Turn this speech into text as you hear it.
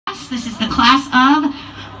This is the class of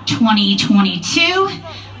 2022.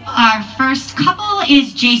 Our first couple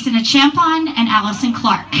is Jason Achampon and Allison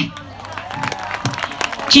Clark.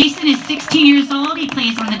 Jason is 16 years old. He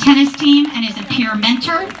plays on the tennis team and is a peer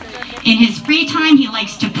mentor. In his free time, he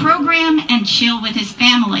likes to program and chill with his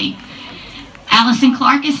family. Allison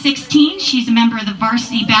Clark is 16. She's a member of the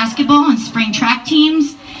varsity basketball and spring track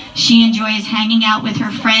teams. She enjoys hanging out with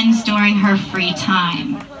her friends during her free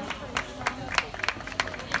time.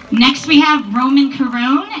 Next we have Roman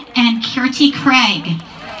Carone and Kirty Craig.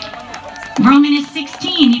 Roman is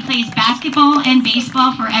 16. He plays basketball and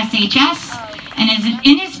baseball for SHS, and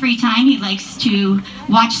in his free time he likes to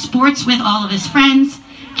watch sports with all of his friends.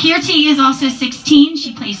 Kirty is also 16.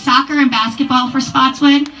 She plays soccer and basketball for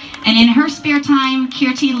Spotswood, and in her spare time,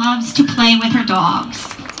 Kirty loves to play with her dogs.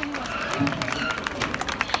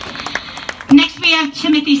 Next we have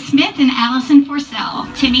Timothy Smith and Allison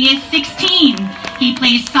Forcell. Timmy is 16. He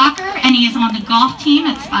plays soccer and he is on the golf team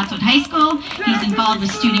at Spotswood High School. He's involved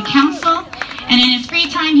with student council, and in his free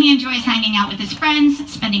time he enjoys hanging out with his friends,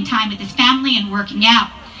 spending time with his family, and working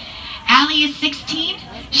out. Allie is 16.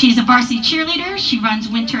 She's a varsity cheerleader. She runs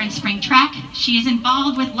winter and spring track. She is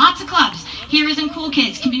involved with lots of clubs: Heroes and Cool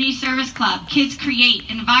Kids, Community Service Club, Kids Create,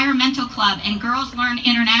 Environmental Club, and Girls Learn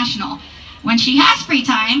International. When she has free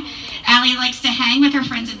time, Allie likes to hang with her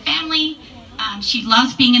friends and family. She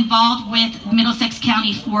loves being involved with Middlesex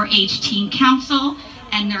County 4-H Teen Council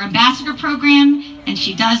and their ambassador program, and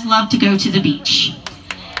she does love to go to the beach.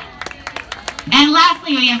 And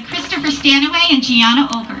lastly, we have Christopher Stanaway and Gianna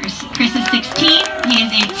Olkers. Chris is 16. He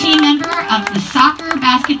is a team member of the soccer,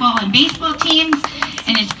 basketball, and baseball teams.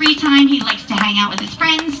 In his free time, he likes to hang out with his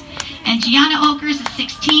friends. And Gianna Olkers is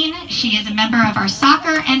 16. She is a member of our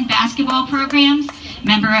soccer and basketball programs,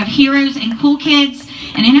 member of Heroes and Cool Kids,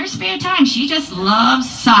 and in her spare time, she just loves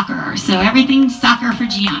soccer. So everything's soccer for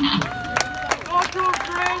Gianna.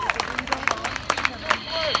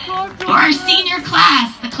 For our senior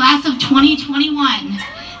class, the class of 2021,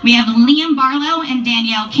 we have Liam Barlow and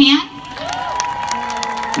Danielle Can.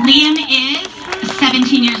 Liam is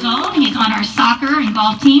 17 years old. He's on our soccer and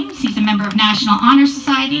golf teams. He's a member of National Honor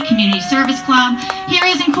Society, Community Service Club,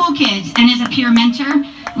 Heroes and Cool Kids, and is a peer mentor.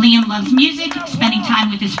 Liam loves music, spending time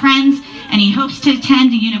with his friends, and he hopes to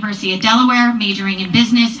attend the University of Delaware, majoring in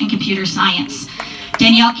business and computer science.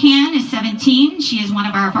 Danielle Can is 17. She is one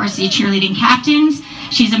of our varsity cheerleading captains.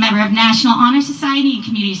 She's a member of National Honor Society and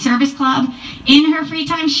Community Service Club. In her free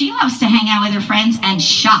time, she loves to hang out with her friends and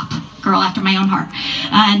shop. Girl after my own heart.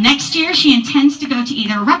 Next year, she intends to go to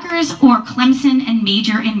either Rutgers or Clemson and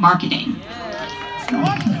major in marketing.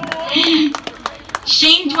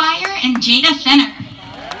 Shane Dwyer and Jada Fenner.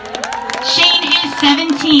 Shane is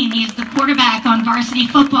 17. He is the quarterback on varsity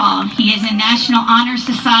football. He is in National Honor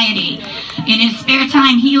Society. In his spare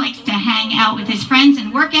time, he likes to hang out with his friends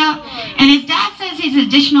and work out. And his dad says his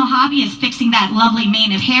additional hobby is fixing that lovely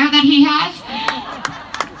mane of hair that he has.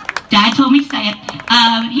 Dad told me to say it.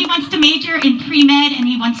 He wants to major in pre-med, and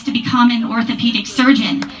he wants to become an orthopedic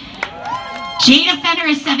surgeon. Jada Fenner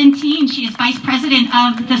is 17. She is vice president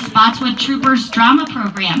of the Spotswood Troopers drama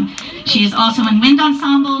program. She is also in Wind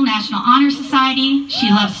Ensemble, National Honor Society. She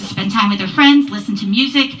loves to spend time with her friends, listen to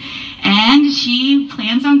music, and she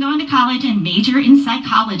plans on going to college and major in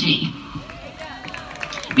psychology.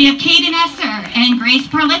 We have Caden Esser and Grace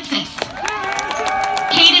Parlitsis.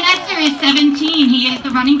 Caden Esser is 17. He is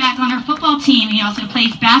the running back on our football team. He also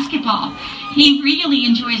plays basketball. He really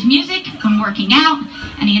enjoys music and working out,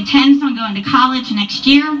 and he intends on going to college next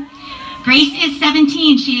year. Grace is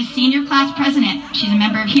 17. She is senior class president. She's a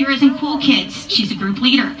member of Heroes and Cool Kids. She's a group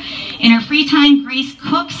leader. In her free time, Grace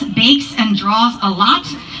cooks, bakes, and draws a lot.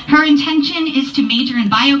 Her intention is to major in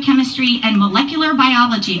biochemistry and molecular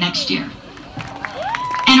biology next year.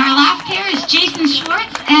 And our last pair is Jason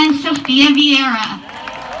Schwartz and Sophia Vieira.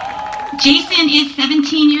 Jason is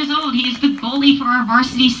 17 years old. He is the goalie for our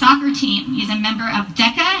varsity soccer team. He's a member of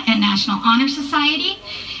DECA and National Honor Society,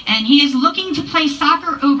 and he is looking to play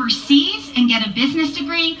soccer overseas and get a business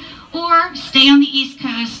degree, or stay on the East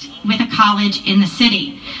Coast with a college in the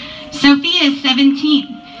city. Sophia is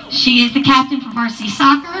 17. She is the captain for varsity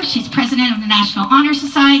soccer. She's president of the National Honor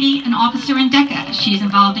Society, an officer in DECA. She is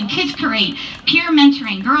involved in Kids Create, peer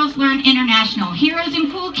mentoring, Girls Learn International, Heroes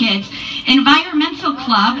and Cool Kids, Environmental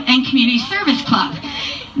Club, and Community Service Club.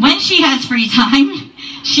 When she has free time,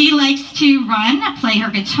 she likes to run, play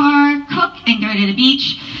her guitar, cook, and go to the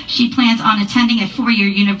beach. She plans on attending a 4-year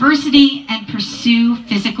university and pursue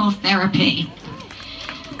physical therapy.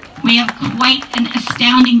 We have quite an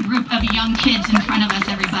astounding group of young kids in front of us,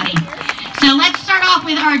 everybody. So let's start off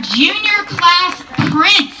with our junior class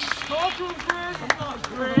Prince.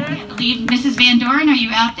 believe Mrs. Van Doren, are you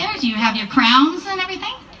out there? Do you have your crowns and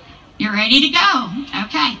everything? You're ready to go.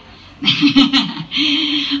 Okay.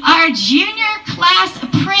 Our junior class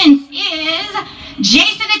prince is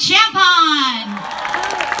Jason Champon.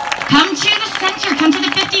 Come to the center. Come to the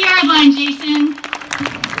 50-yard line, Jason.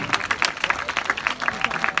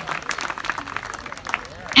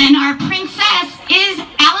 And our princess is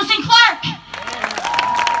Allison Clark.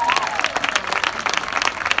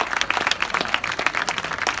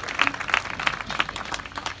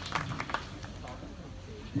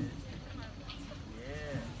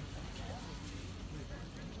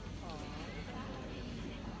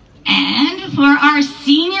 And for our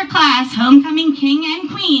senior class, homecoming king and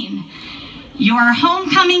queen, your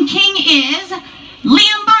homecoming king is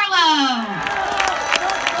Liam Barlow.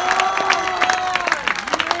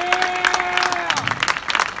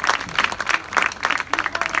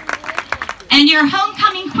 And your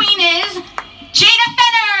homecoming queen is Jada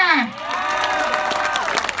Fenner.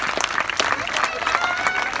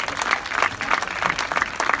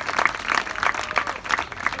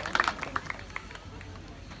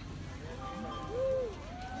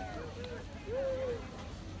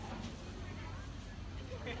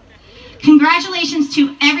 Congratulations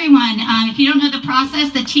to everyone. If you don't know the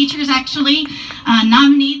process, the teachers actually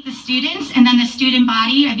nominate the students, and then the student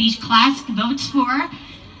body of each class votes for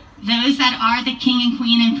those that are the king and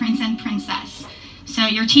queen and prince and princess. So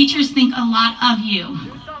your teachers think a lot of you.